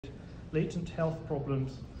latent health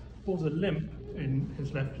problems, caused a limp in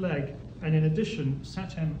his left leg, and in addition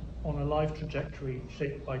set him on a life trajectory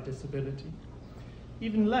shaped by disability.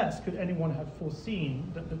 Even less could anyone have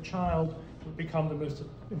foreseen that the child would become the most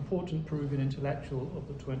important Peruvian intellectual of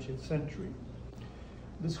the 20th century.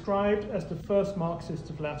 Described as the first Marxist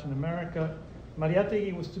of Latin America,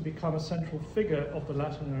 Mariátegui was to become a central figure of the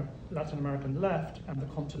Latin American left and the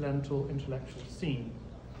continental intellectual scene.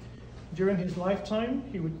 During his lifetime,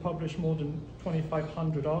 he would publish more than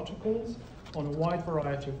 2,500 articles on a wide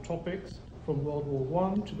variety of topics, from World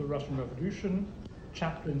War I to the Russian Revolution,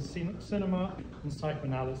 Chaplin cinema, and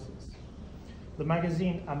psychoanalysis. The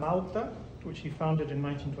magazine Amauta, which he founded in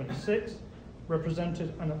 1926,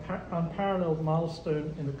 represented an unparalleled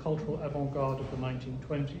milestone in the cultural avant-garde of the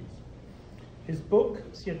 1920s. His book,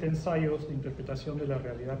 Siete ensayos de interpretación de la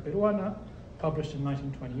realidad peruana, published in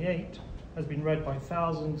 1928, has been read by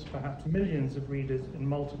thousands, perhaps millions of readers in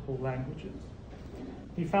multiple languages.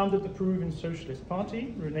 He founded the Peruvian Socialist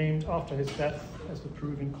Party, renamed after his death as the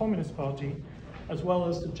Peruvian Communist Party, as well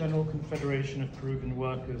as the General Confederation of Peruvian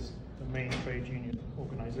Workers, the main trade union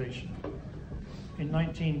organization. In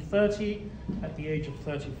 1930, at the age of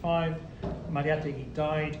 35, Mariátegui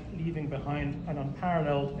died, leaving behind an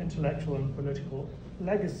unparalleled intellectual and political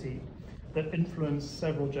legacy that influenced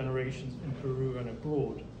several generations in Peru and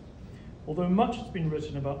abroad. Although much has been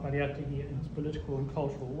written about Mariátegui in his political and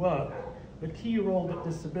cultural work, the key role that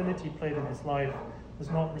disability played in his life has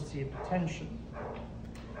not received attention.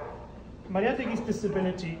 Mariátegui's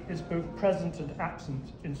disability is both present and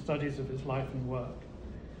absent in studies of his life and work.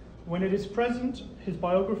 When it is present, his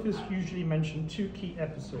biographers usually mention two key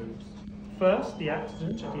episodes. First, the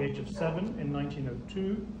accident at the age of 7 in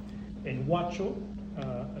 1902 in Huacho,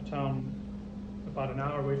 a town about an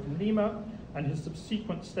hour away from Lima, and his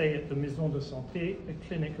subsequent stay at the Maison de Santé, a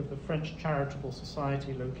clinic of the French Charitable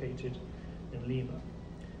Society located in Lima.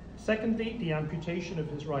 Secondly, the amputation of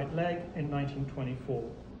his right leg in 1924.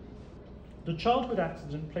 The childhood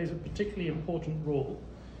accident plays a particularly important role.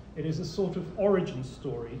 It is a sort of origin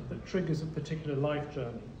story that triggers a particular life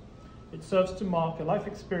journey. It serves to mark a life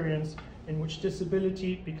experience in which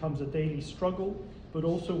disability becomes a daily struggle, but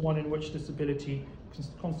also one in which disability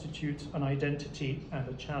constitutes an identity and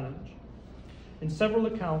a challenge. In several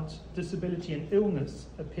accounts, disability and illness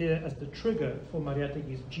appear as the trigger for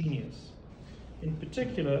Mariátegui's genius. In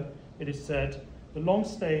particular, it is said, the long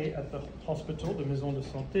stay at the hospital, the Maison de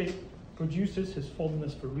Santé, produces his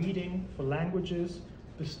fondness for reading, for languages,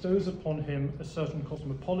 bestows upon him a certain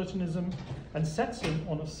cosmopolitanism, and sets him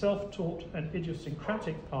on a self-taught and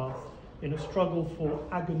idiosyncratic path in a struggle for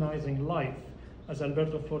agonizing life, as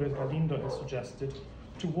Alberto Flores Galindo has suggested,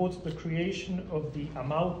 towards the creation of the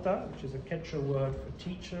amauta, which is a Quechua word for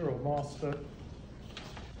teacher or master,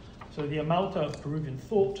 so the amauta of Peruvian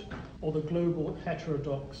thought, or the global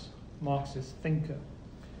heterodox Marxist thinker.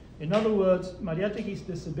 In other words, Mariátegui's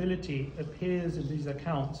disability appears in these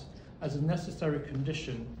accounts as a necessary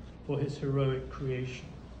condition for his heroic creation.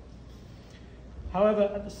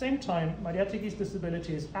 However, at the same time, Mariátegui's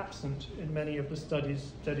disability is absent in many of the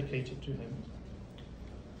studies dedicated to him.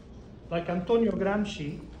 Like Antonio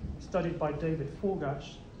Gramsci, studied by David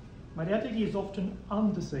Forgash, Mariátegui is often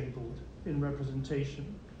undisabled in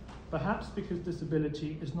representation, perhaps because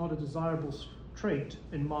disability is not a desirable trait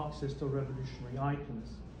in Marxist or revolutionary icons.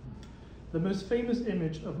 The most famous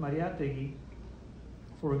image of Mariátegui,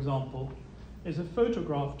 for example, is a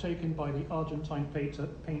photograph taken by the Argentine painter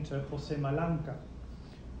José Malanca.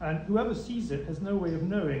 And whoever sees it has no way of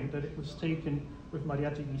knowing that it was taken with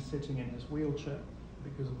Mariátegui sitting in his wheelchair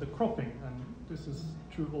because of the cropping, and this is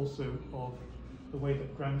true also of the way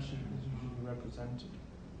that Gramsci is usually represented.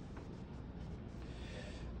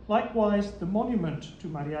 Likewise, the monument to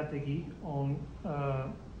Mariátegui on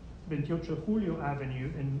 28 Julio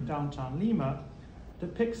Avenue in downtown Lima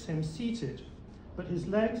depicts him seated, but his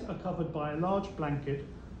legs are covered by a large blanket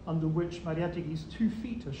under which Mariátegui's 2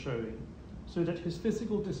 feet are showing, so that his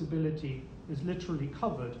physical disability is literally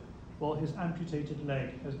covered while his amputated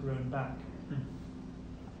leg has grown back.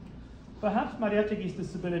 Perhaps Mariátegui's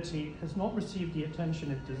disability has not received the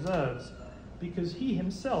attention it deserves because he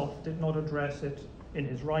himself did not address it in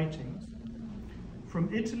his writings.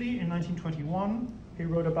 From Italy in 1921, he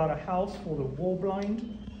wrote about a house for the war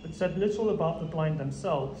blind, but said little about the blind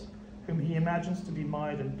themselves, whom he imagines to be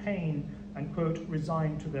mired in pain and, quote,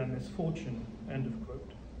 resigned to their misfortune, end of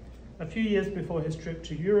quote. A few years before his trip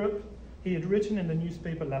to Europe, he had written in the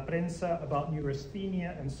newspaper La Prensa about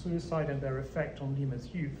neurasthenia and suicide and their effect on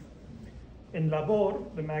Lima's youth. In Labor,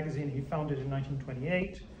 the magazine he founded in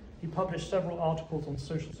 1928, he published several articles on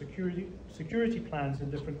social security plans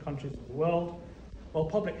in different countries of the world, while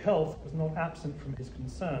public health was not absent from his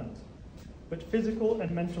concerns. But physical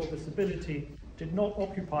and mental disability did not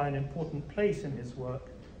occupy an important place in his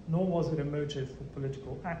work, nor was it a motive for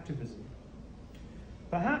political activism.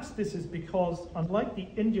 Perhaps this is because, unlike the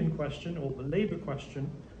Indian question or the labor question,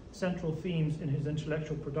 central themes in his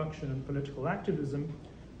intellectual production and political activism,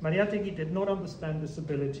 Mariátegui did not understand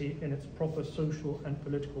disability in its proper social and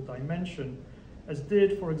political dimension, as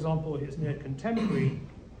did, for example, his near contemporary,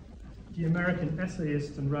 the American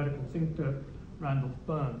essayist and radical thinker Randolph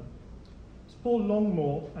Byrne. As Paul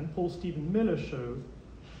Longmore and Paul Stephen Miller show,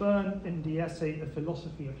 Byrne, in the essay A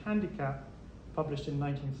Philosophy of Handicap, published in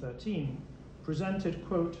 1913, presented,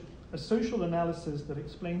 quote, a social analysis that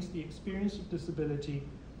explains the experience of disability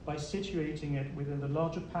by situating it within the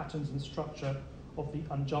larger patterns and structure of the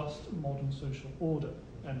unjust modern social order,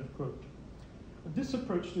 end of quote. This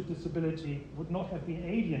approach to disability would not have been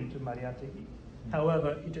alien to Mariátegui.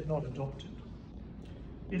 However, he did not adopt it.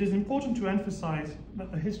 It is important to emphasize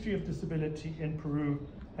that the history of disability in Peru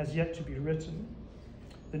has yet to be written.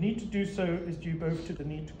 The need to do so is due both to the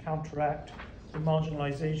need to counteract the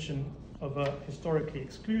marginalization of a historically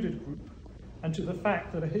excluded group, and to the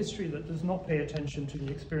fact that a history that does not pay attention to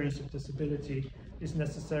the experience of disability is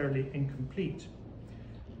necessarily incomplete.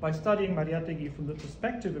 By studying Mariátegui from the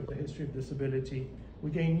perspective of the history of disability,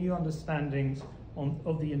 we gain new understandings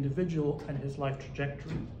of the individual and his life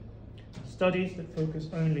trajectory. Studies that focus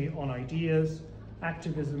only on ideas,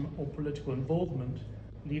 activism, or political involvement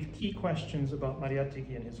leave key questions about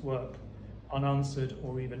Mariátegui and his work unanswered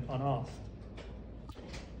or even unasked.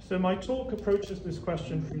 So my talk approaches this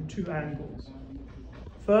question from two angles.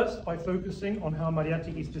 First, by focusing on how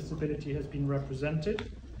Mariátegui's disability has been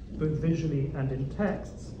represented, both visually and in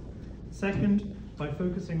texts. Second, by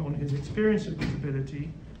focusing on his experience of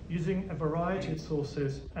disability using a variety of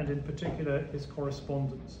sources, and in particular his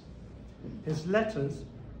correspondence. His letters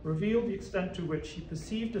reveal the extent to which he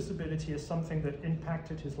perceived disability as something that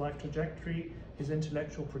impacted his life trajectory, his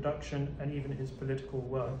intellectual production, and even his political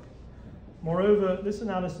work. Moreover, this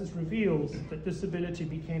analysis reveals that disability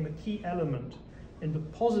became a key element in the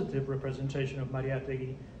positive representation of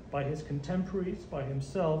Mariátegui by his contemporaries, by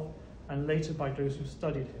himself, and later by those who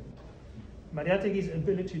studied him. Mariátegui's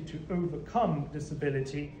ability to overcome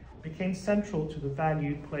disability became central to the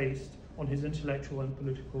value placed on his intellectual and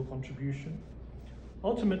political contribution.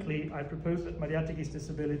 Ultimately, I propose that Mariátegui's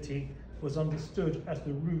disability was understood as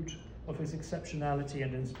the root of his exceptionality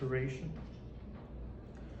and inspiration.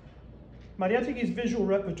 Mariátegui's visual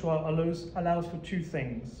repertoire allows for two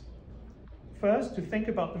things. First, to think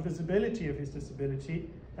about the visibility of his disability,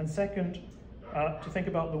 and second, to think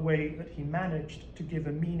about the way that he managed to give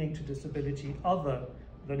a meaning to disability other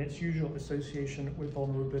than its usual association with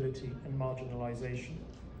vulnerability and marginalization.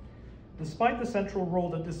 Despite the central role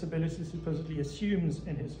that disability supposedly assumes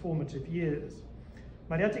in his formative years,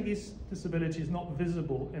 Mariátegui's disability is not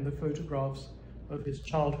visible in the photographs of his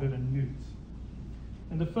childhood and youth.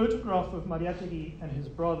 In the photograph of Mariátegui and his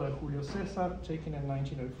brother Julio César, taken in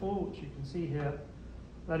 1904, which you can see here,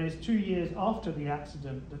 that is 2 years after the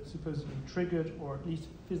accident that supposedly triggered or at least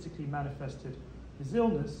physically manifested his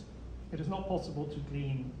illness, it is not possible to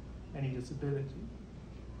glean any disability.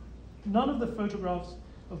 None of the photographs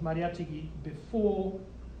of Mariátegui before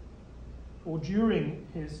or during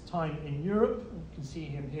his time in Europe, you can see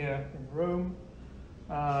him here in Rome.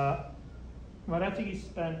 Mariátegui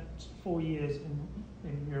spent 4 years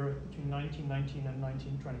in Europe between 1919 and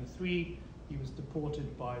 1923. He was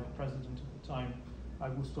deported by the president at the time,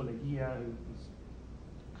 Augusto Leguía, who was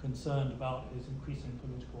concerned about his increasing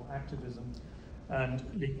political activism. And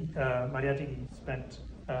Mariátegui spent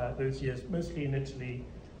those years mostly in Italy,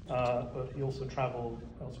 but he also traveled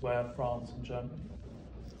elsewhere, France and Germany.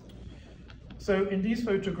 So in these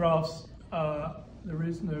photographs, there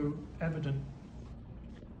is no evident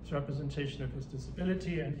representation of his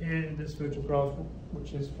disability, and here in this photograph,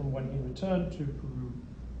 which is from when he returned to Peru,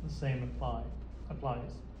 the same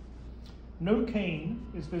applies. No cane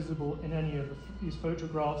is visible in any of these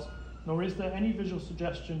photographs, nor is there any visual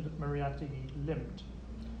suggestion that Mariátegui limped.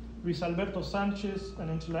 Luis Alberto Sanchez, an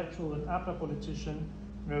intellectual and APRA politician,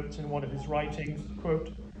 notes in one of his writings,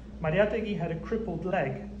 quote, Mariátegui had a crippled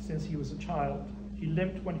leg since he was a child. He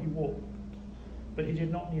limped when he walked, but he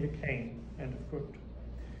did not need a cane, end of quote.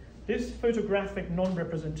 This photographic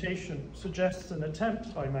non-representation suggests an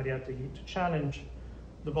attempt by Mariátegui to challenge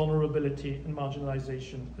the vulnerability and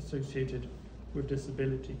marginalization associated with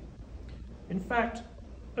disability. In fact,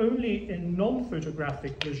 only in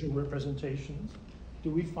non-photographic visual representations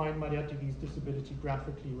do we find Mariátegui's disability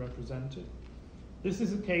graphically represented. This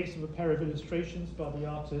is a case of a pair of illustrations by the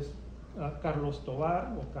artist Carlos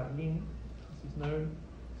Tovar, or Carlin, is known,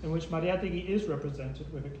 in which Mariátegui is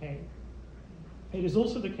represented with a cane. It is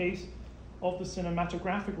also the case of the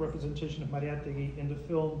cinematographic representation of Mariátegui in the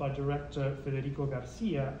film by director Federico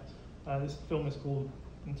Garcia. This film is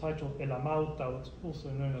entitled El Amauta, also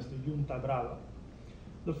known as the Junta Brava.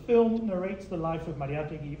 The film narrates the life of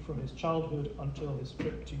Mariátegui from his childhood until his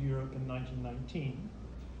trip to Europe in 1919.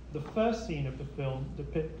 The first scene of the film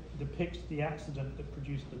depicts the accident that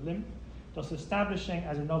produced the limp, thus establishing,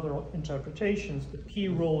 as in other interpretations, the key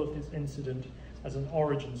role of this incident as an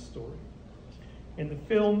origin story. In the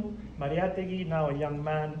film, Mariátegui, now a young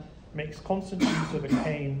man, makes constant use of a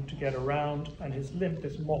cane to get around, and his limp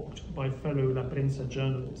is mocked by fellow La Prensa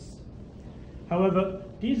journalists. However,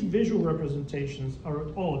 these visual representations are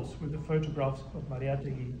at odds with the photographs of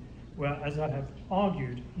Mariátegui, where, as I have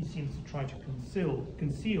argued, he seems to try to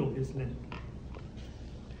conceal his limp.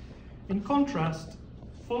 In contrast,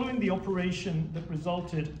 following the operation that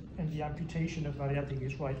resulted in the amputation of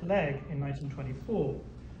Mariátegui's right leg in 1924,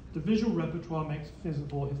 the visual repertoire makes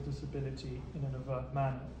visible his disability in an overt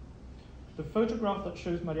manner. The photograph that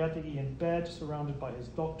shows Mariátegui in bed, surrounded by his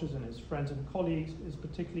doctors and his friends and colleagues, is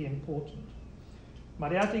particularly important.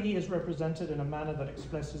 Mariátegui is represented in a manner that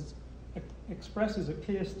expresses a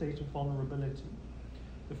clear state of vulnerability.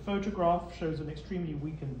 The photograph shows an extremely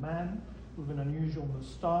weakened man with an unusual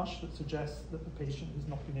moustache that suggests that the patient has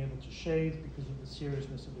not been able to shave because of the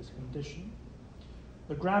seriousness of his condition.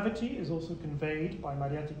 The gravity is also conveyed by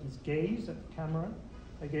Mariátegui's gaze at the camera,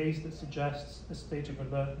 a gaze that suggests a state of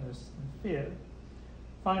alertness and fear.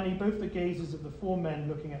 Finally, both the gazes of the four men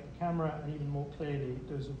looking at the camera and even more clearly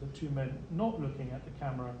those of the two men not looking at the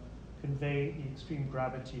camera convey the extreme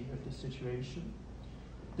gravity of the situation.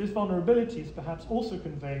 This vulnerability is perhaps also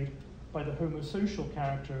conveyed by the homosocial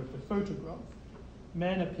character of the photograph.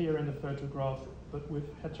 Men appear in the photograph, but with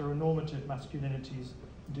heteronormative masculinities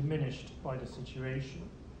diminished by the situation.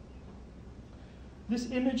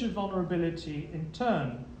 This image of vulnerability, in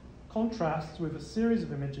turn, contrasts with a series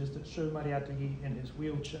of images that show Mariátegui in his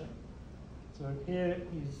wheelchair. So here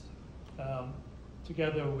he's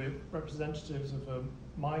together with representatives of a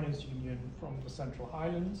miners' union from the Central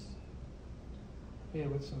Highlands, here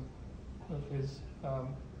with some of his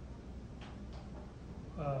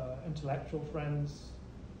intellectual friends,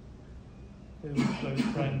 his close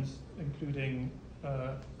friends, including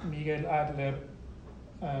Miguel Adler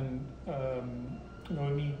and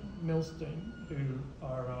Noemi Milstein, who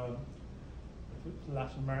are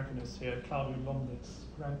Latin Americanists here, Claudio Lomnitz's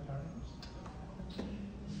grandparents.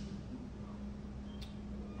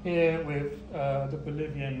 Here with the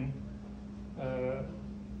Bolivian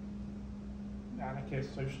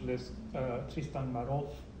anarchist socialist Tristan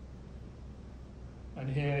Maroff. And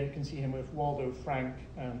here you can see him with Waldo Frank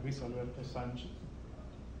and Luis Alberto Sanchez.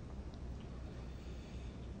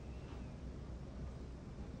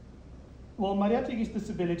 While Mariátegui's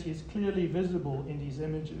disability is clearly visible in these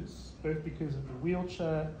images, both because of the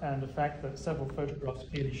wheelchair and the fact that several photographs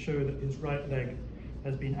clearly show that his right leg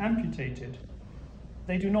has been amputated,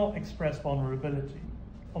 they do not express vulnerability.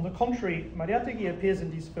 On the contrary, Mariátegui appears in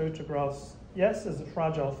these photographs, yes, as a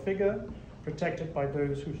fragile figure, protected by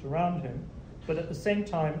those who surround him, but at the same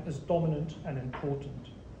time as dominant and important.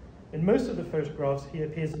 In most of the photographs, he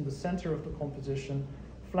appears in the center of the composition,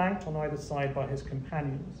 flanked on either side by his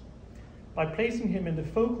companions. By placing him in the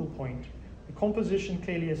focal point, the composition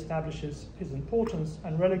clearly establishes his importance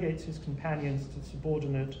and relegates his companions to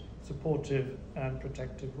subordinate, supportive, and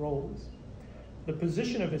protective roles. The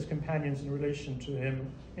position of his companions in relation to him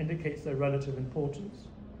indicates their relative importance.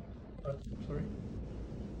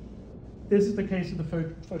 This is the case of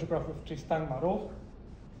the photograph of Tristan Maroff,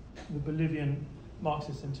 the Bolivian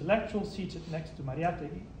Marxist intellectual seated next to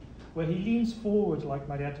Mariátegui, where he leans forward like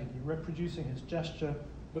Mariátegui, reproducing his gesture,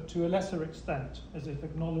 but to a lesser extent, as if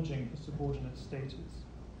acknowledging his subordinate status.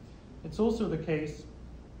 It's also the case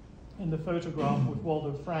in the photograph with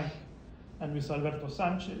Waldo Frank and Luis Alberto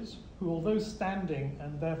Sanchez, who, although standing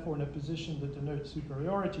and therefore in a position that denotes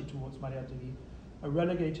superiority towards Mariátegui, are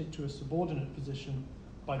relegated to a subordinate position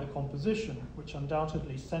by the composition, which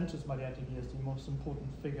undoubtedly centers Mariátegui as the most important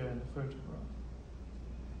figure in the photograph.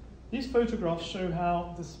 These photographs show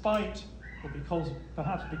how, despite, or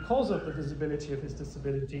perhaps because of the visibility of his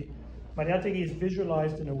disability, Mariátegui is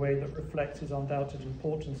visualized in a way that reflects his undoubted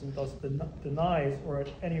importance and thus denies, or at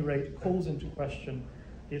any rate calls into question,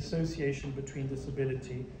 the association between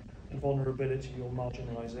disability and vulnerability or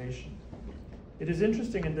marginalization. It is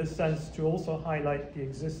interesting in this sense to also highlight the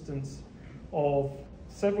existence of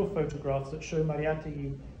several photographs that show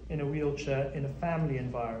Mariátegui in a wheelchair in a family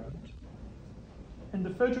environment. In the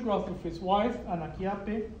photograph of his wife, Ana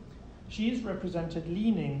Quiape, she is represented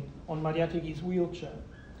leaning on Mariátegui's wheelchair,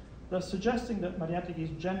 thus suggesting that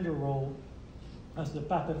Mariátegui's gender role as the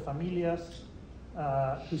pater familias,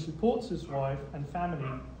 who supports his wife and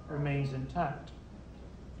family, remains intact.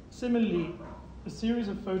 Similarly, a series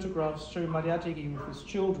of photographs show Mariátegui with his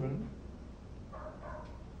children.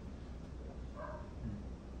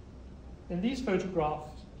 In these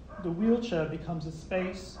photographs, the wheelchair becomes a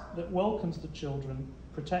space that welcomes the children,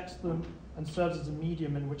 protects them, and serves as a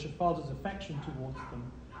medium in which a father's affection towards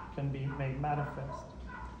them can be made manifest.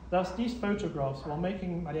 Thus, these photographs, while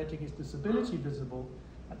making Mariátegui's disability visible,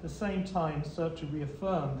 at the same time serve to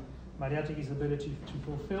reaffirm Mariátegui's ability to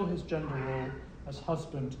fulfill his gender role as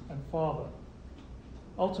husband and father.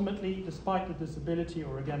 Ultimately, despite the disability,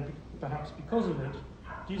 or again, perhaps because of it,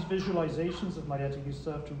 these visualizations of Mariátegui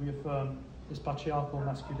serve to reaffirm his patriarchal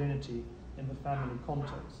masculinity in the family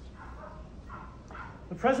context.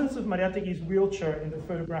 The presence of Mariátegui's wheelchair in the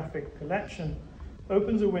photographic collection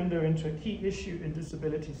opens a window into a key issue in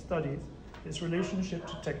disability studies, its relationship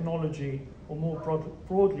to technology, or more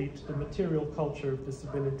broadly to the material culture of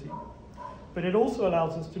disability. But it also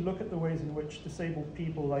allows us to look at the ways in which disabled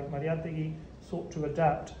people like Mariátegui sought to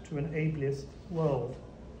adapt to an ableist world.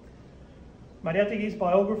 Mariátegui's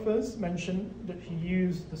biographers mention that he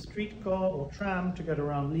used the streetcar or tram to get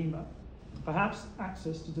around Lima. Perhaps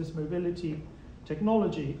access to this mobility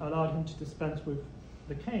technology allowed him to dispense with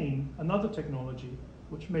the cane, another technology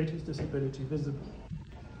which made his disability visible.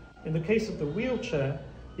 In the case of the wheelchair,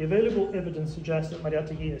 the available evidence suggests that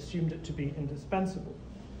Mariátegui assumed it to be indispensable.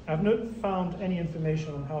 I have not found any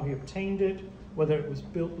information on how he obtained it, whether it was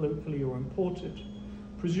built locally or imported.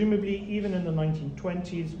 Presumably, even in the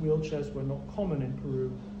 1920s, wheelchairs were not common in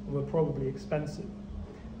Peru and were probably expensive.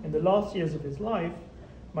 In the last years of his life,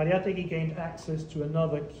 Mariátegui gained access to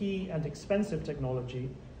another key and expensive technology,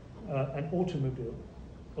 an automobile.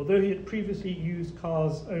 Although he had previously used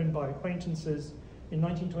cars owned by acquaintances, in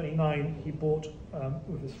 1929 he bought,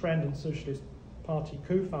 with his friend and Socialist Party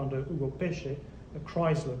co-founder Hugo Peche, a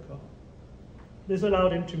Chrysler car. This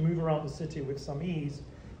allowed him to move around the city with some ease,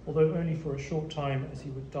 although only for a short time, as he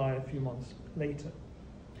would die a few months later.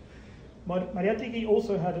 Mariátegui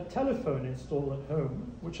also had a telephone installed at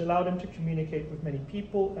home, which allowed him to communicate with many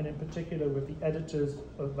people, and in particular with the editors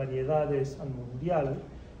of Variedades and Mundial,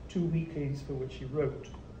 two weeklies for which he wrote.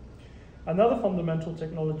 Another fundamental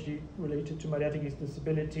technology related to Mariátegui's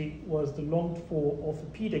disability was the longed-for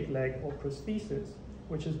orthopedic leg or prosthesis,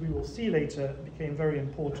 which, as we will see later, became very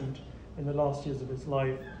important in the last years of his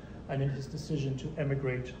life and in his decision to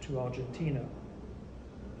emigrate to Argentina.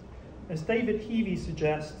 As David Heavey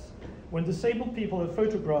suggests, when disabled people are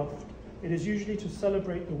photographed, it is usually to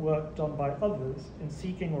celebrate the work done by others in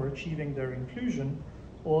seeking or achieving their inclusion,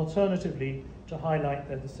 or alternatively, to highlight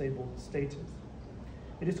their disabled status.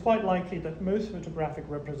 It is quite likely that most photographic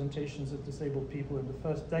representations of disabled people in the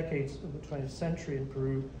first decades of the 20th century in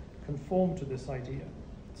Peru conform to this idea.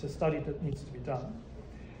 It's a study that needs to be done.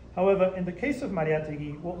 However, in the case of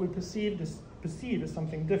Mariátegui, what we perceive is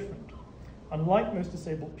something different. Unlike most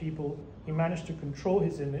disabled people, he managed to control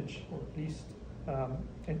his image, or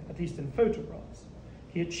at least in photographs.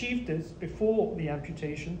 He achieved this before the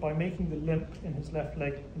amputation by making the limp in his left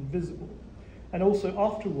leg invisible, and also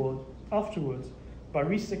afterwards by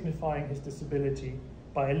re-signifying his disability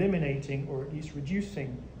by eliminating or at least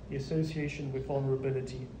reducing the association with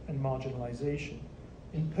vulnerability and marginalization,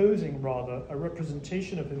 imposing rather a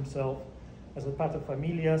representation of himself as a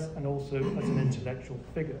paterfamilias and also as an intellectual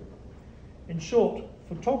figure. In short,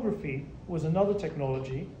 photography was another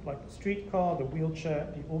technology, like the streetcar, the wheelchair,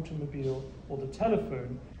 the automobile, or the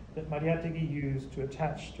telephone, that Mariátegui used to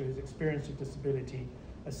attach to his experience of disability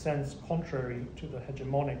a sense contrary to the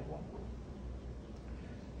hegemonic one.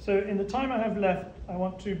 So in the time I have left, I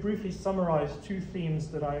want to briefly summarize two themes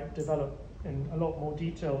that I developed in a lot more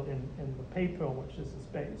detail in the paper on which this is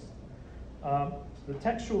based. The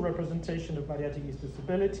textual representation of Mariátegui's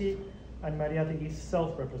disability and Mariátegui's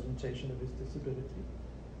self-representation of his disability.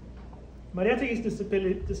 Mariátegui's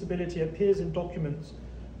disability appears in documents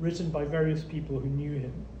written by various people who knew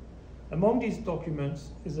him. Among these documents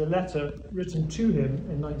is a letter written to him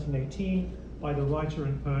in 1918 by the writer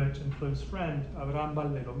and poet and close friend Abraham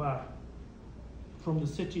Valdelomar from the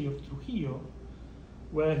city of Trujillo,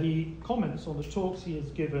 where he comments on the talks he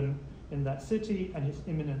has given in that city and his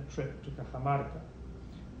imminent trip to Cajamarca.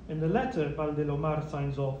 In the letter, Valdelomar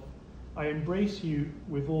signs off, "I embrace you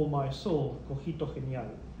with all my soul, cojito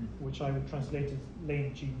genial," which I would translate as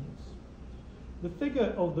lame genius. The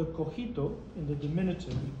figure of the cojito in the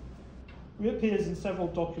diminutive reappears in several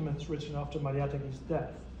documents written after Mariátegui's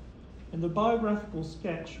death. In the biographical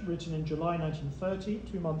sketch written in July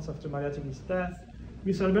 1930, 2 months after Mariátegui's death,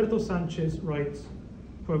 Luis Alberto Sanchez writes,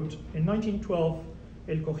 quote, "In 1912,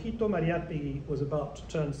 El Cojito Mariátegui was about to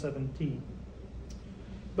turn 17.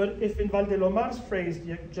 But if in Valdelomar's phrase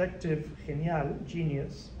the adjective genial,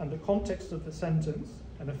 genius, and the context of the sentence,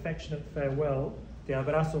 an affectionate farewell, te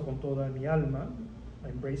abrazo con toda mi alma, I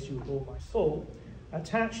embrace you with all my soul,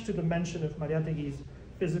 attached to the mention of Mariátegui's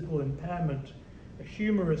physical impairment, a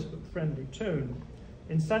humorous but friendly tone,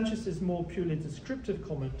 in Sanchez's more purely descriptive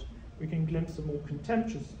comment, we can glimpse a more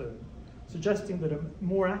contemptuous tone, suggesting that a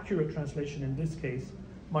more accurate translation in this case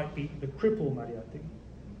might be the cripple Mariátegui.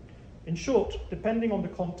 In short, depending on the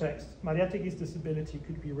context, Mariátegui's disability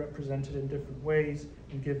could be represented in different ways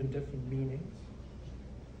and given different meanings.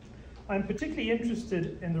 I'm particularly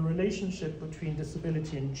interested in the relationship between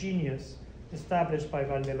disability and genius established by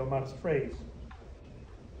Valdelomar's phrase,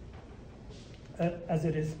 as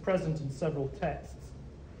it is present in several texts.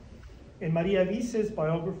 In María Vice's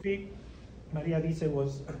biography, María Vice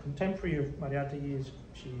was a contemporary of Mariátegui.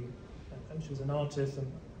 She was an artist,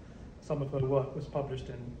 and some of her work was published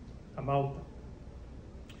in Amalpa.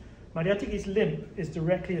 Mariátegui's limp is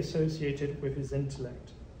directly associated with his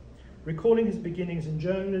intellect. Recalling his beginnings in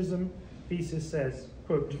journalism, Vice says,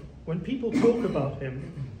 quote, "When people talk about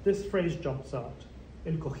him, this phrase jumps out.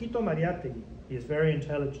 El Cojito Mariátegui, he is very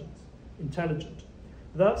intelligent.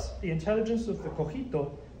 Thus, the intelligence of the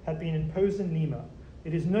Cojito had been imposed in Lima.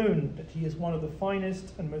 It is known that he is one of the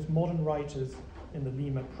finest and most modern writers in the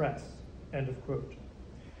Lima press," end of quote.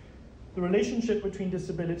 The relationship between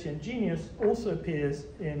disability and genius also appears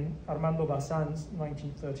in Armando Bazan's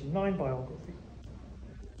 1939 biography.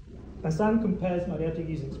 Bazan compares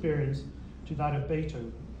Mariátegui's experience to that of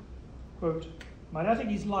Beethoven. Quote,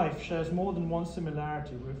 "Mariátegui's life shares more than one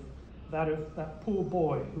similarity with that of that poor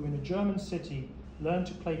boy who in a German city learned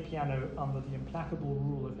to play piano under the implacable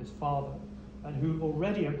rule of his father, and who,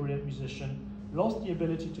 already a brilliant musician, lost the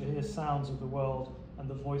ability to hear sounds of the world and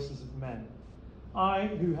the voices of men. I,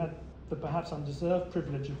 who had the perhaps undeserved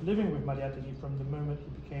privilege of living with Mariátegui from the moment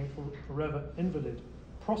he became forever invalid,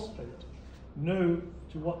 prostrate, know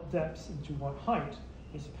to what depths and to what height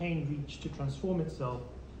his pain reached to transform itself,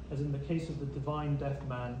 as in the case of the divine deaf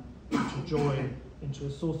man, into joy, into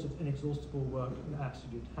a source of inexhaustible work and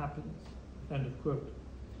absolute happiness," end of quote.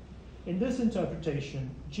 In this interpretation,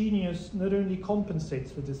 genius not only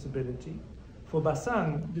compensates for disability. For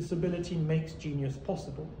Bazan, disability makes genius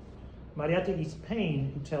possible. Mariátegui's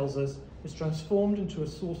pain, he tells us, is transformed into a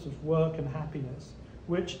source of work and happiness,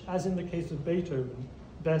 which, as in the case of Beethoven,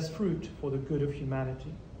 bears fruit for the good of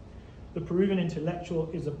humanity. The Peruvian intellectual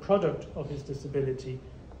is a product of his disability,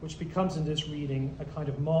 which becomes in this reading a kind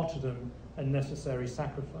of martyrdom and necessary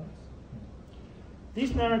sacrifice.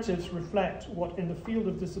 These narratives reflect what in the field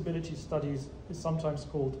of disability studies is sometimes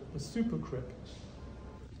called the supercrip.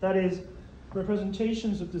 That is,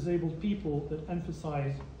 representations of disabled people that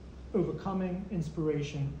emphasize overcoming,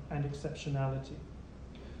 inspiration, and exceptionality.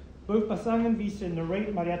 Both Bazan and Vice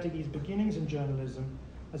narrate Mariátegui's beginnings in journalism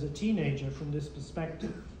as a teenager from this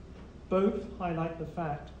perspective. Both highlight the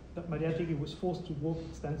fact that Mariátegui was forced to walk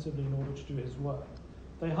extensively in order to do his work.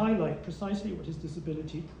 They highlight precisely what his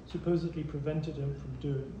disability supposedly prevented him from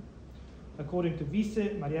doing. According to Vice,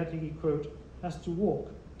 Mariátegui, quote, has to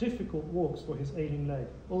walk difficult walks for his ailing leg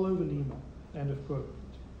all over Lima, end of quote.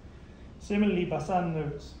 Similarly, Bazan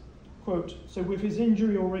notes, quote, "So with his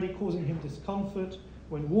injury already causing him discomfort,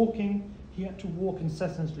 when walking, he had to walk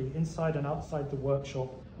incessantly inside and outside the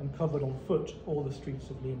workshop and covered on foot all the streets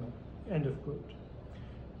of Lima," end of quote.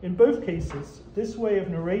 In both cases, this way of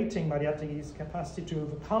narrating Mariátegui's capacity to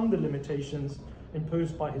overcome the limitations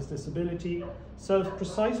imposed by his disability serves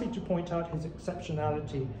precisely to point out his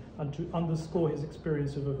exceptionality and to underscore his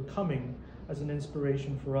experience of overcoming as an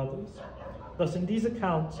inspiration for others. Thus, in these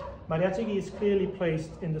accounts, Mariátegui is clearly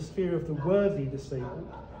placed in the sphere of the worthy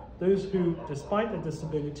disabled, those who, despite their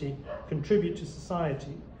disability, contribute to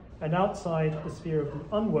society, and outside the sphere of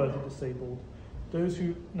the unworthy disabled, those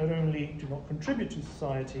who not only do not contribute to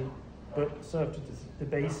society, but serve to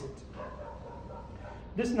debase it.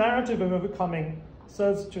 This narrative of overcoming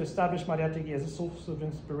serves to establish Mariátegui as a source of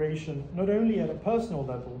inspiration, not only at a personal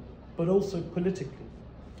level, but also politically.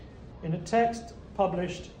 In a text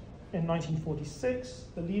published in 1946,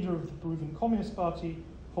 the leader of the Peruvian Communist Party,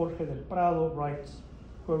 Jorge del Prado, writes,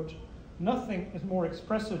 quote, "Nothing is more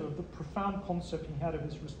expressive of the profound concept he had of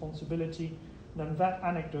his responsibility than that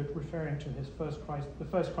anecdote referring to his the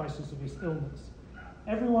first crisis of his illness.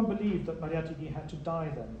 Everyone believed that Mariátegui had to die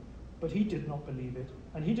then, but he did not believe it,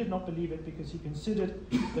 and he did not believe it because he considered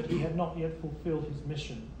that he had not yet fulfilled his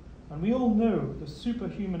mission. And we all know the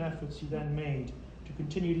superhuman efforts he then made to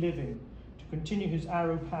continue living, to continue his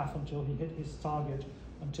arrow path until he hit his target,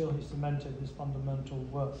 until he cemented his fundamental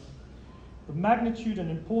work. The magnitude and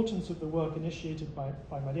importance of the work initiated by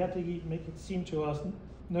Mariátegui make it seem to us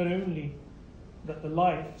not only that the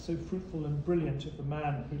life so fruitful and brilliant of the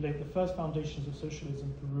man who laid the first foundations of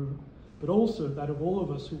socialism in Peru, but also that of all of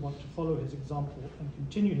us who want to follow his example and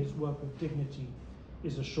continue his work with dignity,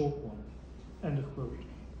 is a short one. End of quote.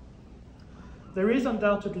 There is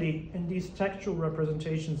undoubtedly in these textual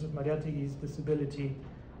representations of Mariátegui's disability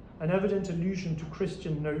an evident allusion to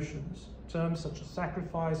Christian notions, terms such as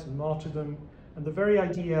sacrifice and martyrdom, and the very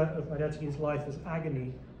idea of Mariátegui's life as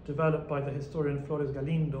agony developed by the historian Flores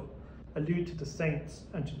Galindo allude to the saints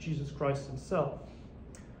and to Jesus Christ himself.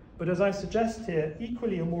 But as I suggest here,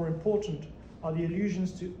 equally or more important are the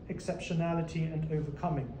allusions to exceptionality and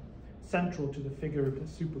overcoming, central to the figure of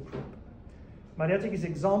his supercrip. Mariátegui's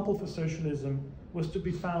example for socialism was to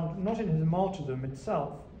be found not in his martyrdom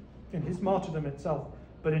itself,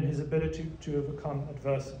 but in his ability to overcome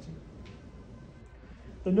adversity.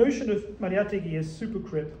 The notion of Mariátegui as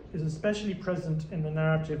supercrip is especially present in the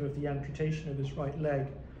narrative of the amputation of his right leg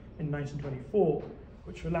in 1924,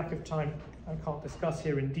 which for lack of time I can't discuss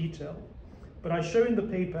here in detail. But I show in the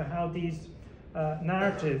paper how these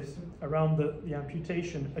narratives around the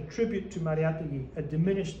amputation attribute to Mariátegui a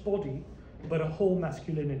diminished body, but a whole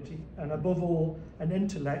masculinity, and above all, an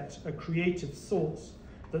intellect, a creative source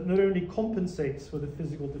that not only compensates for the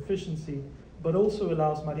physical deficiency, but also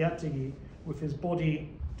allows Mariátegui, with his body,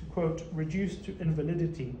 to quote, reduced to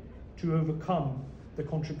invalidity, to overcome the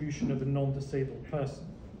contribution of a non-disabled person.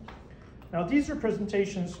 Now, these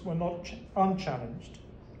representations were not unchallenged.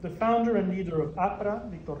 The founder and leader of APRA,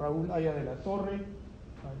 Victor Raúl Aya de la Torre, you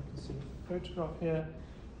can see the photograph here,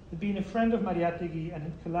 had been a friend of Mariátegui and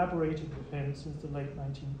had collaborated with him since the late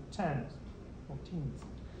 1910s or teens.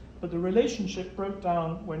 But the relationship broke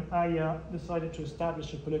down when Aya decided to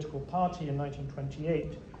establish a political party in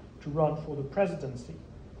 1928 to run for the presidency.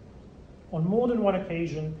 On more than one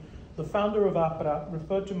occasion, the founder of APRA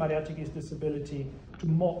referred to Mariátegui's disability to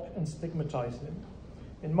mock and stigmatize him.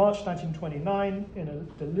 In March 1929, in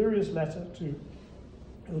a delirious letter to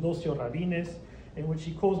Eudosio Rabines, in which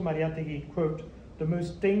he calls Mariátegui, quote, the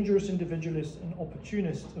most dangerous individualist and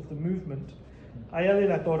opportunist of the movement, Aya de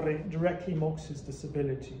la Torre directly mocks his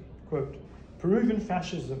disability. Quote, Peruvian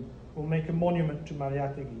fascism will make a monument to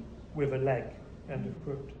Mariátegui with a leg, end of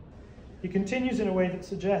quote. He continues in a way that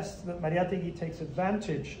suggests that Mariátegui takes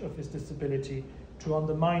advantage of his disability to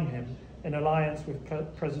undermine him in alliance with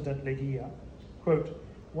President Leguía. Quote,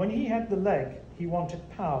 when he had the leg, he wanted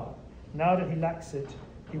power. Now that he lacks it,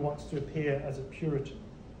 he wants to appear as a Puritan,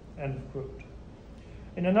 end of quote.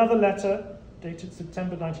 In another letter, dated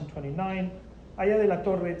September 1929, Aya de la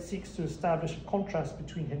Torre seeks to establish a contrast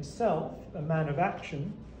between himself, a man of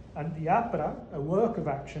action, and the APRA, a work of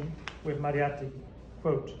action, with Mariátegui.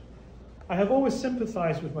 Quote, I have always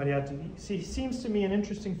sympathized with Mariátegui. He seems to me an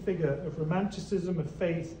interesting figure of romanticism, of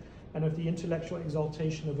faith, and of the intellectual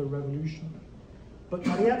exaltation of a revolution. But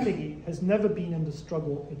Mariátegui has never been in the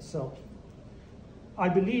struggle itself. I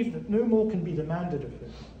believe that no more can be demanded of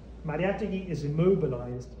him. Mariátegui is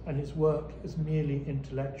immobilized, and his work is merely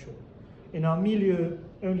intellectual. In our milieu,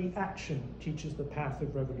 only action teaches the path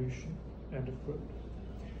of revolution, end of quote.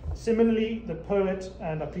 Similarly, the poet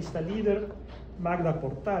and aprista leader, Magda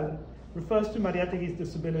Portal, refers to Mariátegui's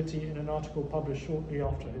disability in an article published shortly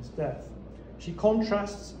after his death. She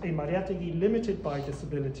contrasts a Mariátegui limited by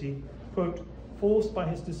disability, quote, forced by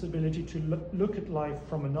his disability to look at life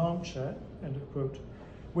from an armchair, end of quote,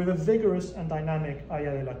 with a vigorous and dynamic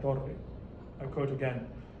Aya de la Torre. I quote again,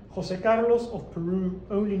 José Carlos of Peru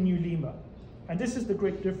only knew Lima, and this is the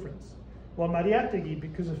great difference. While Mariátegui,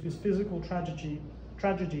 because of his physical tragedy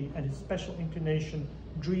and his special inclination,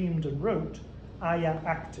 dreamed and wrote, Aya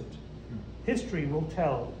acted. History will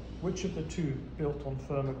tell which of the two built on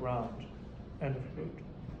firmer ground, end of quote.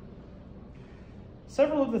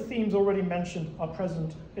 Several of the themes already mentioned are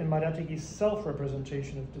present in Mariátegui's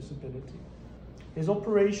self-representation of disability. His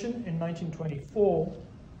operation in 1924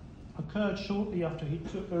 occurred shortly after he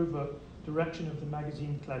took over direction of the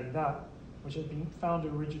magazine Claridad, which had been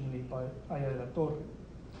founded originally by Aya de la Torre.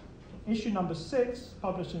 Issue number 6,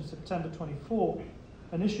 published in September 24,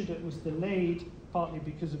 an issue that was delayed partly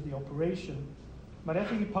because of the operation,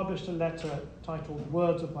 Mariátegui published a letter titled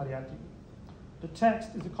Words of Mariátegui. The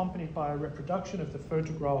text is accompanied by a reproduction of the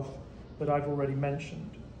photograph that I've already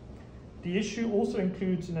mentioned. The issue also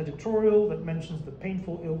includes an editorial that mentions the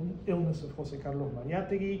painful illness of José Carlos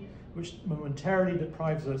Mariátegui, which momentarily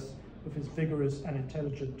deprives us of his vigorous and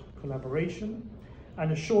intelligent collaboration.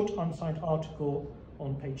 and a short unsigned article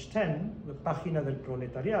on page 10, the Página del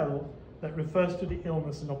Proletariado, that refers to the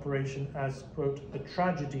illness and operation as, quote, the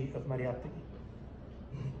tragedy of Mariátegui.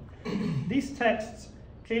 These texts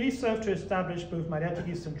clearly serve to establish both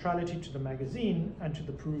Mariátegui's centrality to the magazine and to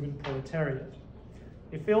the Peruvian proletariat.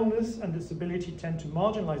 If illness and disability tend to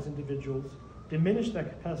marginalize individuals, diminish their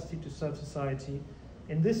capacity to serve society,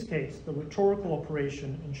 in this case, the rhetorical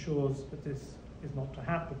operation ensures that this is not to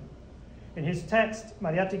happen. In his text,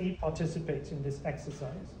 Mariátegui participates in this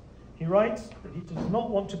exercise. He writes that he does not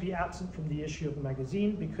want to be absent from the issue of the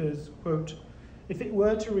magazine because, quote, if it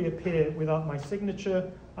were to reappear without my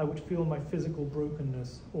signature, I would feel my physical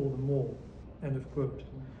brokenness all the more, end of quote.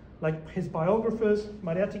 Like his biographers,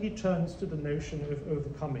 Mariátegui turns to the notion of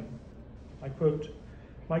overcoming. I quote,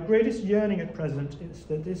 my greatest yearning at present is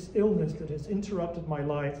that this illness that has interrupted my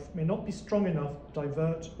life may not be strong enough to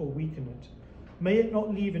divert or weaken it. May it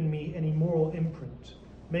not leave in me any moral imprint.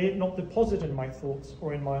 May it not deposit in my thoughts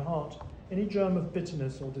or in my heart any germ of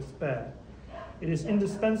bitterness or despair. It is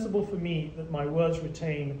indispensable for me that my words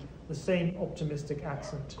retain the same optimistic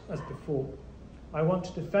accent as before. I want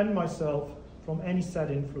to defend myself from any sad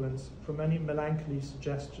influence, from any melancholy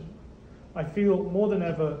suggestion. I feel more than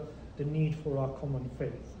ever the need for our common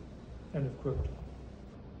faith, end of quote.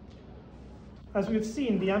 As we have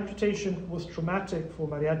seen, the amputation was traumatic for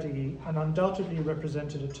Mariátegui and undoubtedly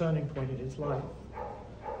represented a turning point in his life.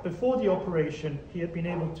 Before the operation, he had been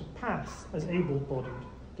able to pass as able-bodied,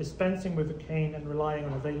 dispensing with a cane and relying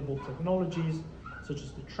on available technologies, such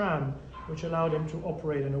as the tram, which allowed him to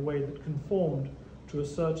operate in a way that conformed to a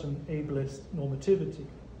certain ableist normativity.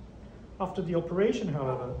 After the operation,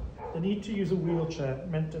 however, the need to use a wheelchair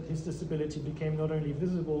meant that his disability became not only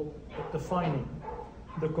visible, but defining.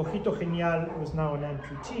 The cojito genial was now an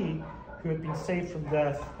amputee who had been saved from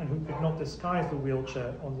death and who could not disguise the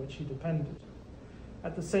wheelchair on which he depended.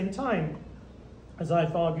 At the same time, as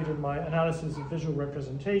I've argued in my analysis of visual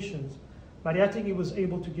representations, Mariátegui was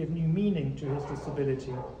able to give new meaning to his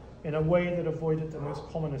disability in a way that avoided the most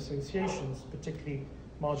common associations, particularly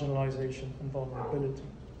marginalization and vulnerability.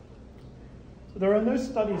 So there are no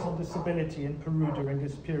studies on disability in Peru during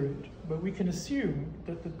this period, but we can assume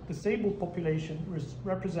that the disabled population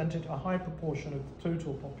represented a high proportion of the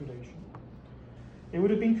total population. It would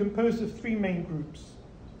have been composed of three main groups.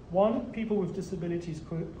 One, people with disabilities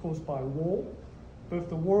caused by war. Both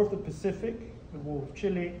the War of the Pacific, the War of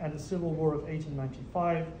Chile, and the Civil War of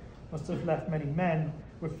 1895 must have left many men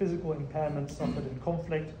with physical impairments suffered in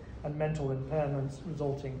conflict and mental impairments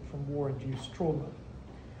resulting from war-induced trauma.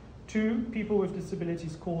 Two, people with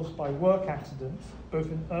disabilities caused by work accidents, both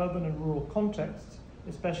in urban and rural contexts,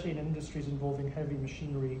 especially in industries involving heavy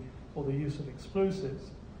machinery or the use of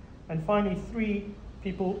explosives. And finally, three,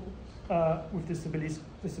 people with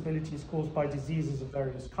disabilities caused by diseases of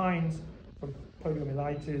various kinds, from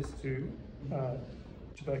poliomyelitis to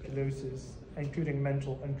tuberculosis, including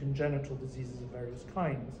mental and congenital diseases of various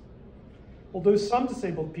kinds. Although some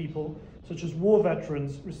disabled people, such as war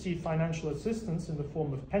veterans, received financial assistance in the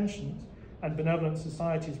form of pensions, and benevolent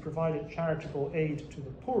societies provided charitable aid to the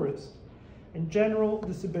poorest, in general,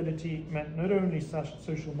 disability meant not only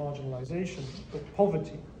social marginalization, but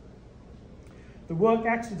poverty. The Work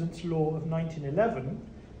Accidents Law of 1911,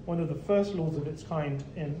 one of the first laws of its kind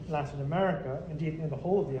in Latin America, indeed in the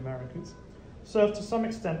whole of the Americas, served to some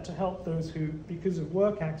extent to help those who, because of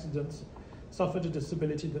work accidents, suffered a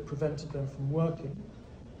disability that prevented them from working.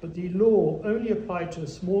 But the law only applied to a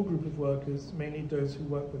small group of workers, mainly those who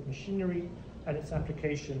work with machinery, and its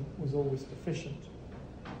application was always deficient.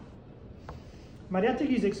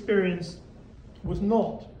 Mariátegui's experience was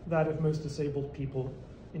not that of most disabled people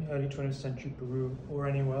in early 20th century Peru, or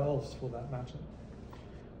anywhere else for that matter.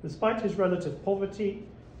 Despite his relative poverty,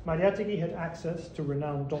 Mariátegui had access to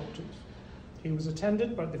renowned doctors. He was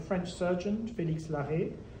attended by the French surgeon, Félix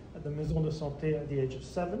Larrey, at the Maison de Santé at the age of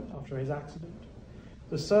 7 after his accident.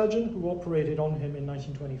 The surgeon who operated on him in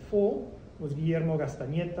 1924 was Guillermo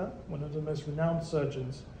Gastañeta, one of the most renowned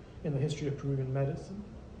surgeons in the history of Peruvian medicine.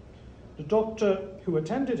 The doctor who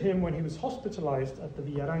attended him when he was hospitalized at the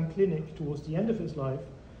Villarán clinic towards the end of his life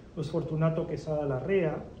was Fortunato Quesada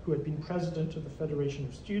Larrea, who had been president of the Federation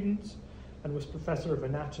of Students and was professor of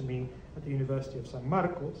anatomy at the University of San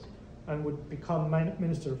Marcos, and would become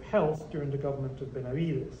Minister of Health during the government of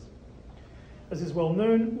Benavides. As is well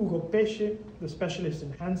known, Hugo Peche, the specialist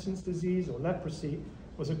in Hansen's disease or leprosy,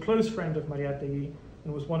 was a close friend of Mariátegui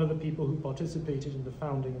and was one of the people who participated in the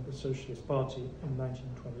founding of the Socialist Party in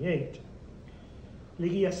 1928.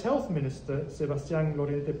 Leguia's health minister, Sebastián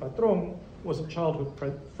Lorente Patrón, was a childhood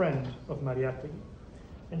friend of Mariátegui.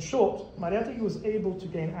 In short, Mariátegui was able to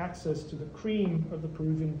gain access to the cream of the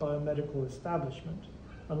Peruvian biomedical establishment,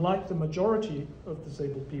 unlike the majority of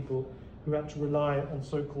disabled people who had to rely on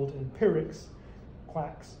so-called empirics,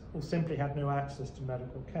 quacks, or simply had no access to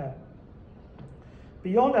medical care.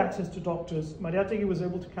 Beyond access to doctors, Mariátegui was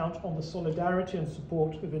able to count on the solidarity and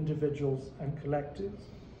support of individuals and collectives.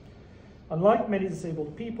 Unlike many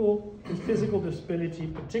disabled people, his physical disability,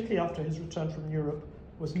 particularly after his return from Europe,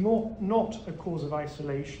 was not a cause of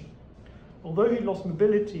isolation. Although he lost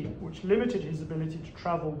mobility, which limited his ability to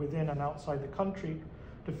travel within and outside the country,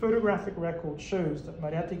 the photographic record shows that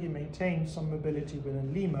Mariátegui maintained some mobility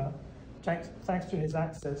within Lima, thanks to his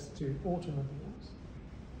access to automobiles.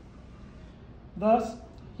 Thus,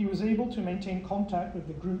 he was able to maintain contact with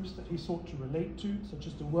the groups that he sought to relate to, such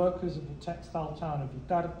as the workers of the textile town of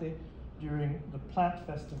Itarte during the plant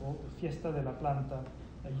festival, the Fiesta de la Planta,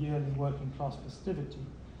 a yearly working class festivity,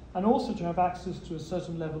 and also to have access to a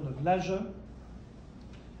certain level of leisure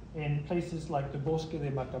in places like the Bosque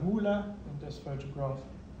de Matamula, in this photograph,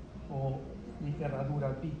 or the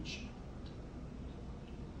Herradura Beach.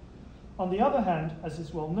 On the other hand, as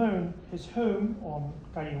is well known, his home on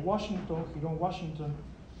Calle Washington, Giron, Washington,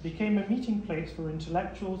 became a meeting place for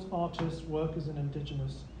intellectuals, artists, workers, and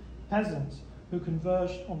indigenous peasants who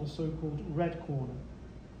converged on the so-called Red Corner.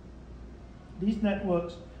 These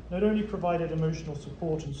networks not only provided emotional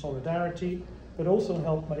support and solidarity, but also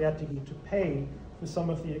helped Mariátegui to pay for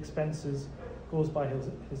some of the expenses caused by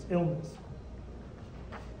his illness.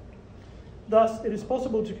 Thus, it is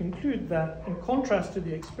possible to conclude that, in contrast to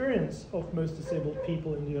the experience of most disabled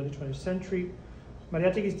people in the early 20th century,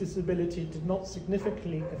 Mariátegui's disability did not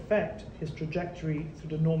significantly affect his trajectory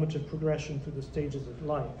through the normative progression through the stages of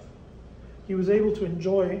life. He was able to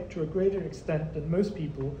enjoy, to a greater extent than most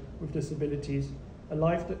people with disabilities, a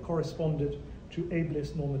life that corresponded to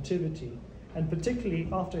ableist normativity, and particularly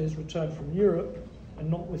after his return from Europe, and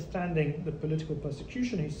notwithstanding the political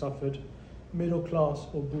persecution he suffered, middle class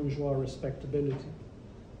or bourgeois respectability.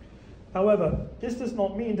 However, this does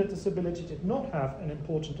not mean that disability did not have an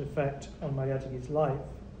important effect on Mariátegui's life.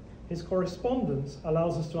 His correspondence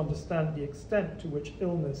allows us to understand the extent to which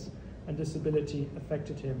illness and disability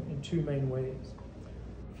affected him in two main ways.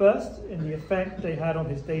 First, in the effect they had on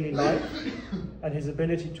his daily life and his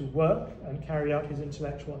ability to work and carry out his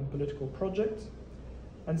intellectual and political projects.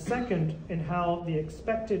 And second, in how the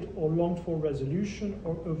expected or longed-for resolution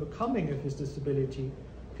or overcoming of his disability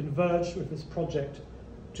converged with his project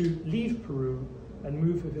to leave Peru and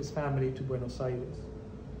move with his family to Buenos Aires.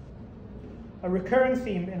 A recurring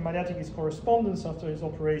theme in Mariátegui's correspondence after his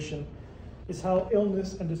operation is how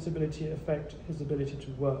illness and disability affect his ability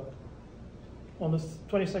to work. On the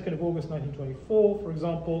 22nd of August 1924, for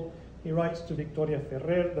example, he writes to Victoria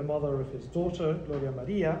Ferrer, the mother of his daughter, Gloria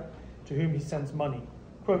Maria, to whom he sends money.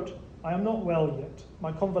 Quote, "I am not well yet.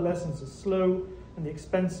 My convalescence is slow, and the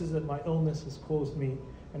expenses that my illness has caused me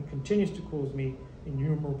and continues to cause me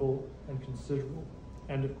innumerable and considerable."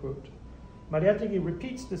 End of quote. Mariátegui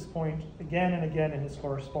repeats this point again and again in his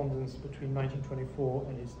correspondence between 1924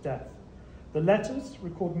 and his death. The letters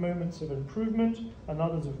record moments of improvement and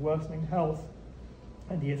others of worsening health,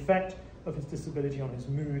 and the effect of his disability on his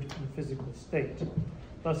mood and physical state.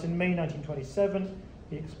 Thus, in May 1927,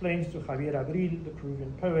 he explains to Javier Abril, the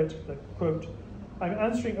Peruvian poet, that, quote, "I'm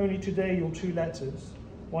answering only today your two letters,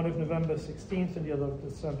 one of November 16th and the other of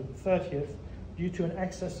December the 30th, due to an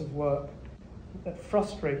excess of work that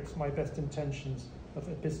frustrates my best intentions of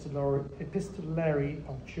epistolary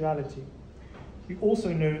punctuality. You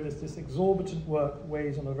also know that this exorbitant work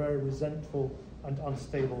weighs on a very resentful and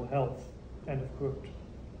unstable health." End of quote.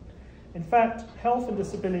 In fact, health and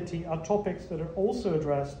disability are topics that are also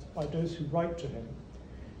addressed by those who write to him.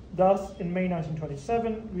 Thus, in May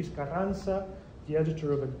 1927, Luis Carranza, the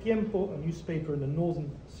editor of El Tiempo, a newspaper in the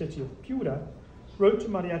northern city of Piura, wrote to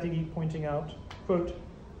Mariátegui pointing out, quote,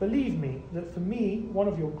 "Believe me that for me, one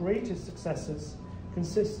of your greatest successes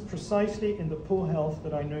consists precisely in the poor health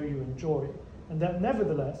that I know you enjoy, and that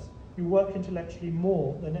nevertheless, you work intellectually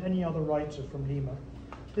more than any other writer from Lima.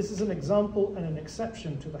 This is an example and an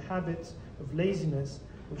exception to the habits of laziness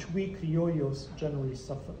which we criollos generally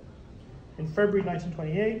suffer." In February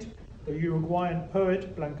 1928, the Uruguayan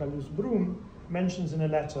poet Blanca Luz Brum mentions in a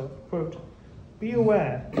letter, quote, "Be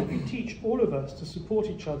aware that you teach all of us to support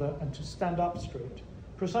each other and to stand up straight.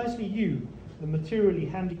 Precisely you, the materially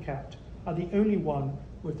handicapped, are the only one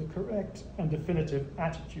with the correct and definitive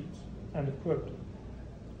attitudes." End of quote.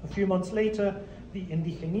 A few months later, the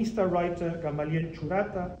indigenista writer Gamaliel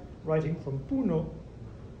Churata, writing from Puno,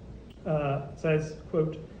 says,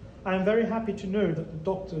 quote, I am very happy to know that the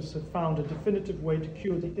doctors have found a definitive way to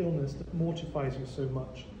cure the illness that mortifies you so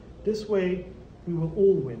much. This way, we will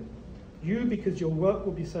all win. You, because your work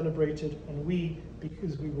will be celebrated, and we,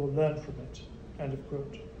 because we will learn from it." End of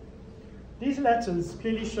quote. These letters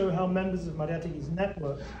clearly show how members of Mariátegui's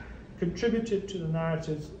network contributed to the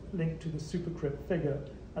narratives linked to the supercrypt figure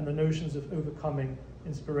and the notions of overcoming,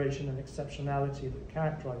 inspiration, and exceptionality that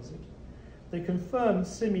characterize it. They confirm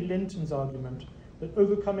Simi Linton's argument that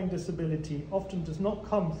overcoming disability often does not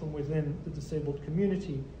come from within the disabled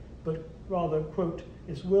community, but rather, quote,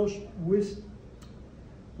 is wish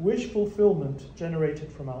fulfillment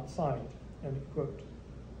generated from outside, end of quote.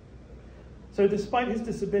 So despite his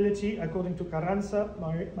disability, according to Carranza,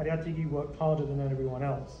 Mariátegui worked harder than everyone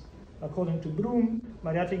else. According to Brum,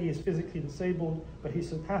 Mariátegui is physically disabled, but he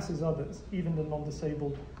surpasses others, even the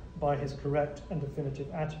non-disabled, by his correct and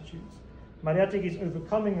definitive attitudes. Mariátegui's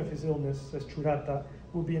overcoming of his illness, says Churata,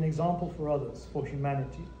 will be an example for others, for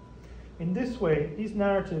humanity. In this way, these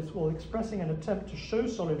narratives, while expressing an attempt to show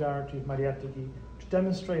solidarity with Mariátegui, to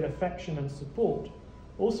demonstrate affection and support,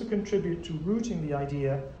 also contribute to rooting the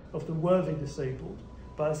idea of the worthy disabled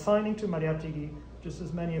by assigning to Mariátegui, just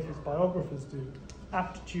as many of his biographers do,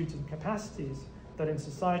 aptitudes and capacities that in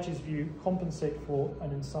society's view compensate for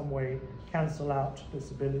and in some way cancel out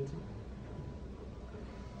disability.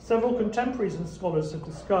 Several contemporaries and scholars have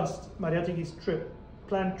discussed Mariátegui's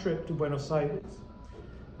planned trip to Buenos Aires.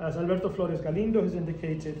 As Alberto Flores Galindo has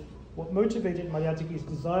indicated, what motivated Mariátegui's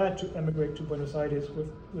desire to emigrate to Buenos Aires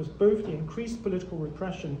was both the increased political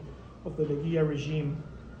repression of the Leguía regime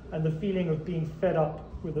and the feeling of being fed up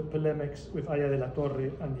with the polemics with Aya de la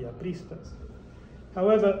Torre and the Apristas.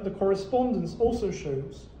 However, the correspondence also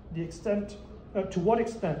shows the extent, to what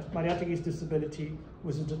extent Mariátegui's disability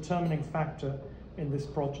was a determining factor in this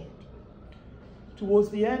project. Towards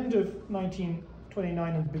the end of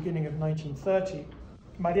 1929 and the beginning of 1930,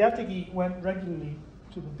 Mariátegui went regularly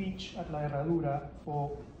to the beach at La Herradura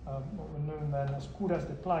for what were known then as curas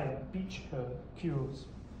de playa, beach cures.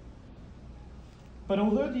 But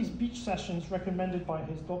although these beach sessions recommended by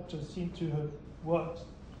his doctors seemed to have worked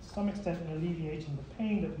to some extent in alleviating the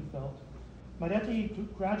pain that he felt, Mariátegui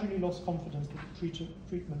gradually lost confidence that the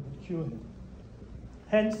treatment would cure him.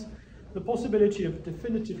 Hence, the possibility of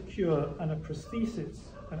definitive cure and a prosthesis,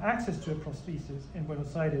 and access to a prosthesis in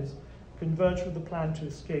Buenos Aires, converged with the plan to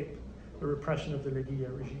escape the repression of the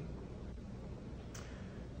Leguía regime.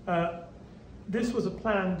 This was a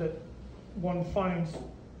plan that one finds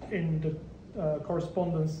in the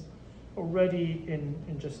correspondence already in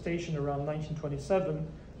gestation around 1927,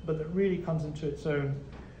 but that really comes into its own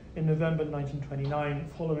in November 1929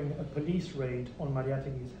 following a police raid on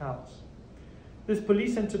Mariátegui's house. This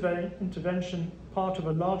police intervention, part of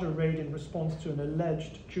a larger raid in response to an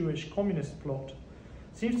alleged Jewish communist plot,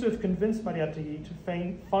 seems to have convinced Mariátegui to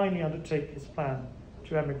finally undertake his plan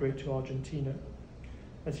to emigrate to Argentina.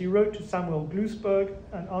 As he wrote to Samuel Glusberg,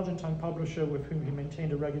 an Argentine publisher with whom he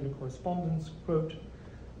maintained a regular correspondence, quote,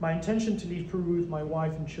 "My intention to leave Peru with my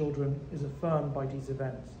wife and children is affirmed by these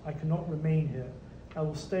events. I cannot remain here. I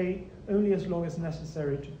will stay only as long as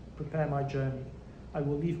necessary to prepare my journey. I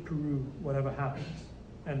will leave Peru, whatever happens."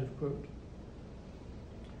 End of quote.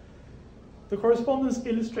 The correspondence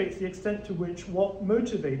illustrates the extent to which what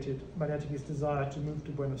motivated Mariátegui's desire to move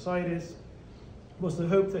to Buenos Aires was the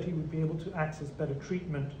hope that he would be able to access better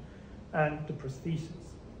treatment and the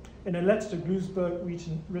prosthesis. In a letter to Glusberg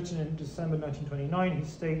written in December 1929, he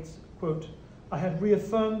states, quote, "I have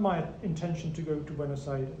reaffirmed my intention to go to Buenos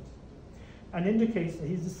Aires," and indicates that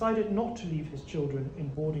he's decided not to leave his children in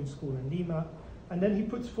boarding school in Lima. And then he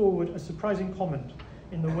puts forward a surprising comment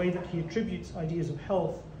in the way that he attributes ideas of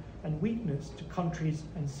health and weakness to countries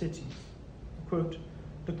and cities. Quote,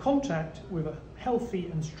 "The contact with a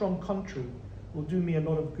healthy and strong country will do me a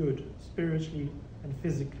lot of good, spiritually and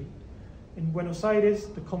physically. In Buenos Aires,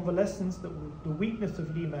 the convalescence that the weakness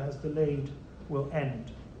of Lima has delayed will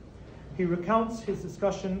end." He recounts his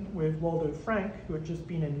discussion with Waldo Frank, who had just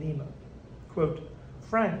been in Lima. Quote,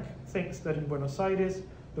 "Frank thinks that in Buenos Aires,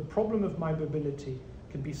 the problem of my mobility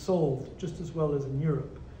can be solved just as well as in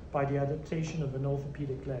Europe by the adaptation of an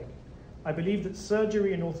orthopedic leg. I believe that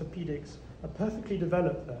surgery and orthopedics are perfectly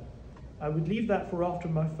developed there. I would leave that for after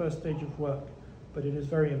my first stage of work, but it is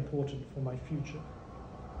very important for my future."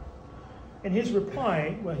 In his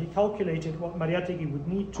reply, where he calculated what Mariátegui would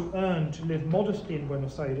need to earn to live modestly in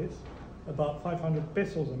Buenos Aires, about 500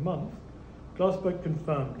 pesos a month, Glusberg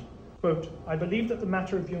confirmed, quote, "I believe that the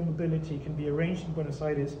matter of your mobility can be arranged in Buenos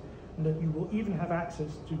Aires and that you will even have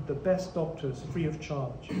access to the best doctors free of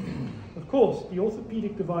charge. Of course, the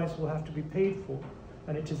orthopedic device will have to be paid for,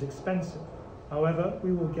 and it is expensive. However,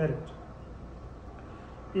 we will get it.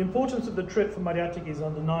 The importance of the trip for Mariátegui is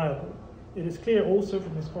undeniable. It is clear also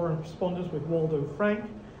from his correspondence with Waldo Frank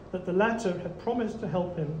that the latter had promised to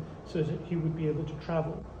help him so that he would be able to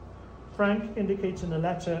travel. Frank indicates in a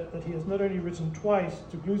letter that he has not only written twice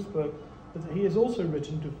to Glücksburg, but that he has also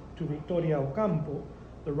written to Victoria Ocampo,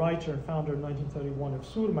 the writer and founder in 1931 of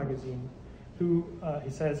Sur magazine, who, he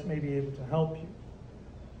says, may be able to help you.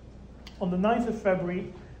 On the 9th of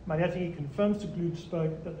February, Mariátegui confirms to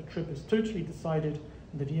Glücksburg that the trip is totally decided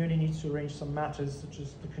and that he only needs to arrange some matters such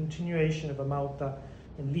as the continuation of a Malta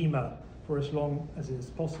in Lima for as long as it is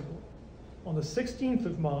possible. On the 16th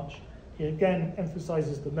of March, he again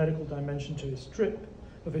emphasizes the medical dimension to his trip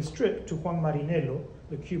to Juan Marinello,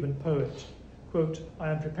 the Cuban poet. Quote,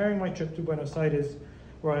 "I am preparing my trip to Buenos Aires,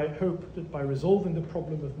 where I hope that by resolving the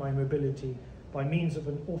problem of my mobility by means of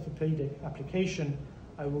an orthopedic application,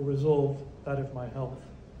 I will resolve that of my health."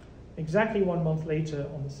 Exactly 1 month later,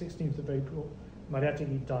 on the 16th of April,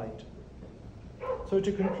 Mariátegui died. So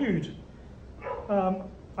to conclude,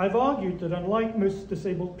 I've argued that unlike most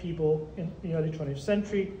disabled people in the early 20th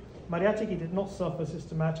century, Mariátegui did not suffer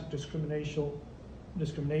systematic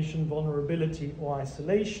discrimination, vulnerability, or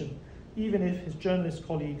isolation, even if his journalist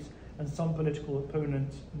colleagues and some political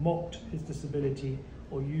opponents mocked his disability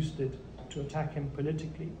or used it to attack him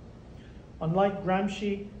politically. Unlike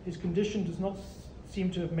Gramsci, his condition does not seem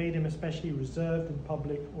to have made him especially reserved in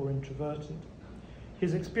public or introverted.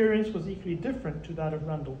 His experience was equally different to that of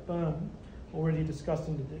Randall Byrne, already discussed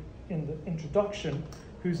in the introduction,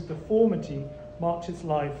 whose deformity marked his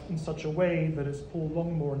life in such a way that, as Paul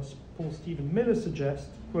Longmore and Paul Stephen Miller suggest,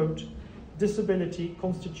 quote, "disability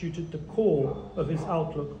constituted the core of his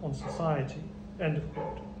outlook on society," end of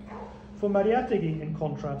quote. For Mariátegui, in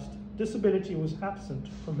contrast, disability was absent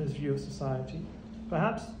from his view of society,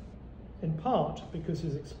 perhaps in part because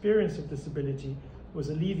his experience of disability was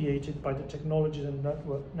alleviated by the technologies and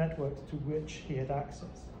networks to which he had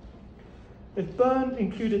access. If Byrne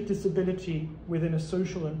included disability within a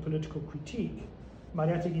social and political critique,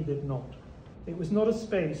 Mariátegui did not. It was not a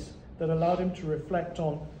space that allowed him to reflect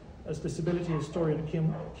on, as disability historian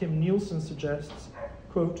Kim Nielsen suggests,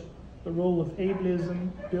 quote, "the role of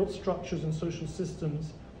ableism, built structures and social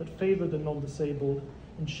systems that favor the non-disabled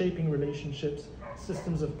in shaping relationships,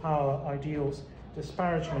 systems of power, ideals,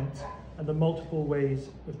 disparagements, and the multiple ways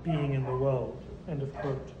of being in the world," end of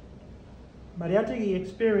quote. Mariátegui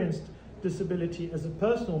experienced disability as a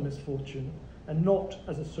personal misfortune and not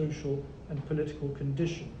as a social and political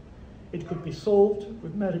condition. It could be solved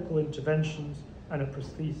with medical interventions and a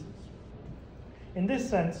prosthesis. In this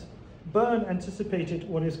sense, Byrne anticipated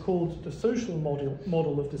what is called the social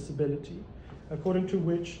model of disability, according to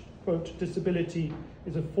which, quote, "disability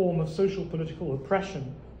is a form of social political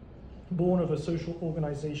oppression born of a social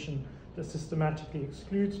organization that systematically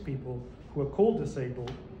excludes people who are called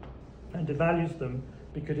disabled and devalues them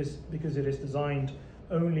because it is designed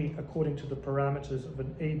only according to the parameters of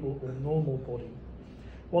an able or normal body."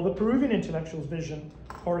 While the Peruvian intellectual's vision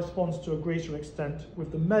corresponds to a greater extent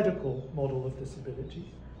with the medical model of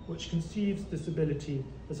disability, which conceives disability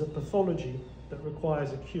as a pathology that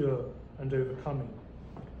requires a cure and overcoming.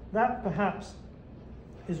 That perhaps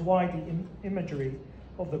is why the imagery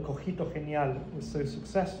of the cogito genial was so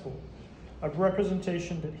successful, a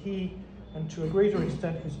representation that he, and to a greater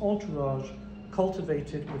extent his entourage,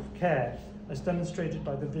 cultivated with care, as demonstrated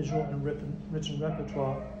by the visual and written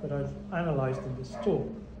repertoire that I've analyzed in this talk.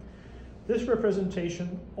 This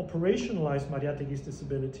representation operationalized Mariátegui's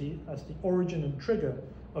disability as the origin and trigger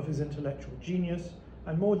of his intellectual genius,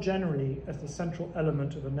 and more generally as the central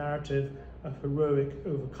element of a narrative of heroic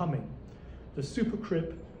overcoming, the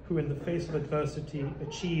supercrip who in the face of adversity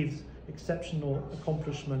achieves exceptional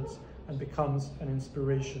accomplishments and becomes an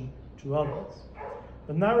inspiration to others.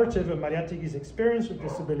 The narrative of Mariátegui's experience with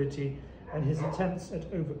disability and his attempts at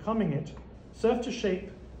overcoming it serve to shape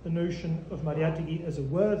the notion of Mariátegui as a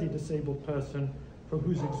worthy disabled person from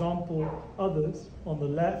whose example others on the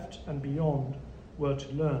left and beyond were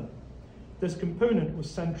to learn. This component was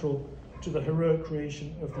central to the heroic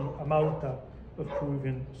creation of the Amalta of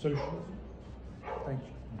Peruvian socialism. Thank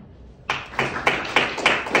you.